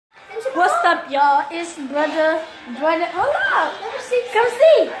What's up, y'all? It's brother. Hold up. Let me see. Come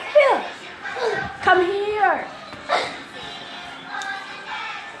see. Come here. Come here.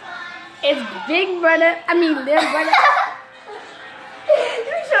 It's big brother. I mean, little brother.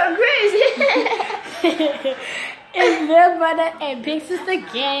 You're so crazy. It's little brother and big sister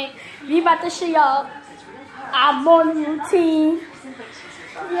gang. We about to show y'all our morning routine.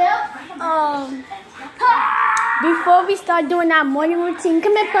 Yep. Before we start doing our morning routine,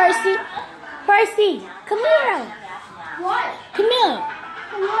 come here, Percy. Percy, come here. What? Come here.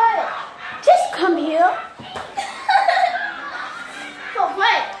 What? Just come here. For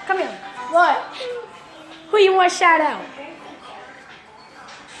what? Come here. What? Who you want to shout out?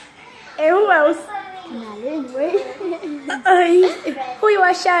 And who else? Who you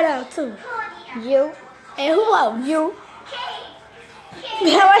want to shout out to? You. And who else? You. I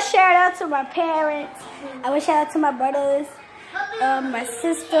want to shout out to my parents. I want to shout out to my brothers, my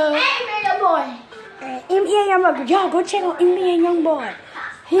sister. Hey, little boy. NBA Youngboy. Y'all go check on NBA Youngboy.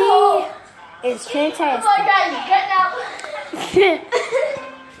 He is fantastic. Oh my God, he's getting out.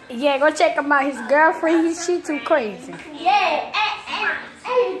 Yeah, go check him out. His girlfriend, she too crazy. Yeah.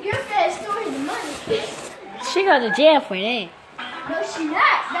 Hey, your girlfriend stole his money. She go to jail for that. No, she's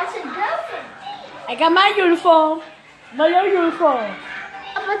not. That's his girlfriend. I got my uniform. No, your uniform.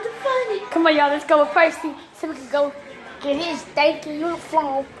 I'm about to find it. Come on, y'all. Let's go with Percy so we can go get his stanky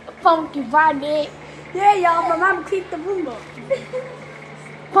uniform. Funky Friday. Yeah, y'all. My mama keep the room up.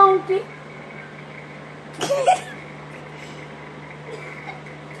 Funky.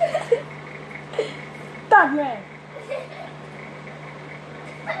 Stop, man.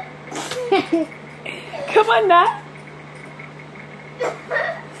 Come on now.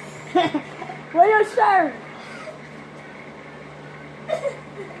 Where your shirt?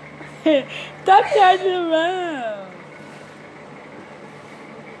 Stop turning around.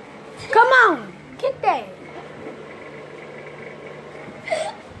 Come on. Get that.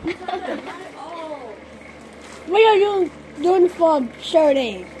 Where your uniform shirt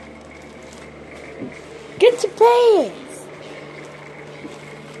at? Get your pants.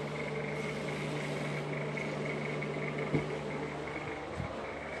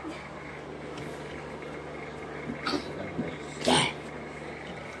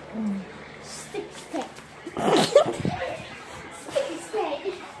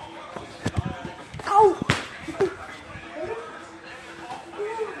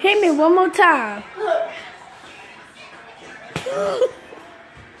 Hit me one more time.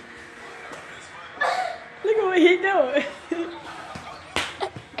 Look at what he doing.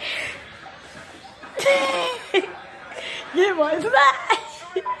 Get one slide.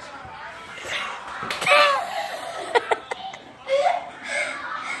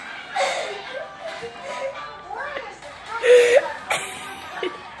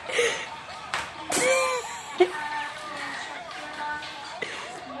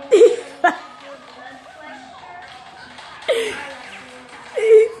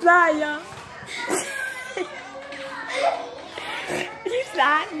 He's lying, y'all. He's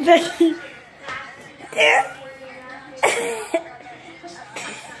lying.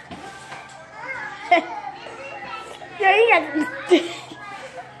 Yeah, he got.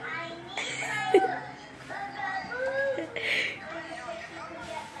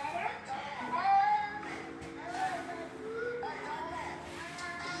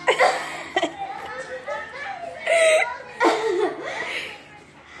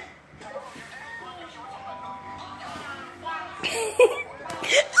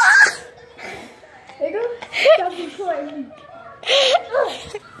 Stop recording.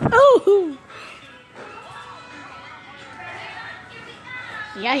 Oh.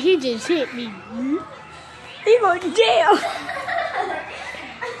 Yeah, he just hit me. He going to jail.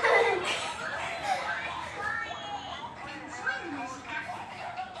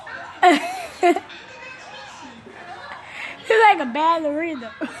 He's like a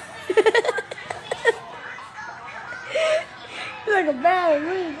ballerina. He's like a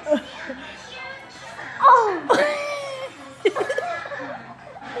ballerina. Oh!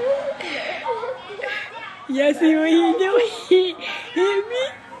 You see what he doing? He hit me.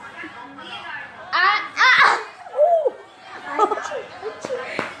 Ooh.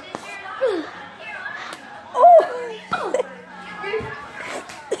 Ooh.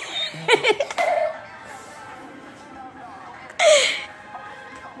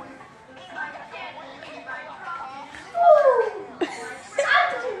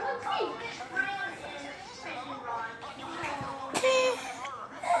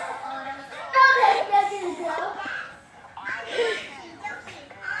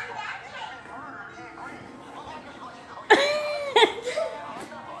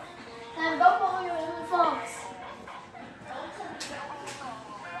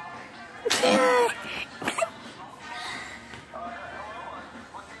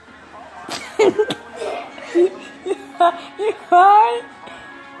 You hard?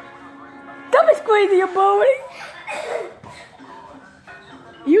 Don't be squeezing your booty.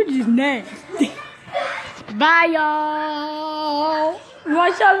 You just nasty. Bye, y'all. You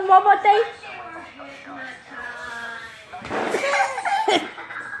want to show me one more thing?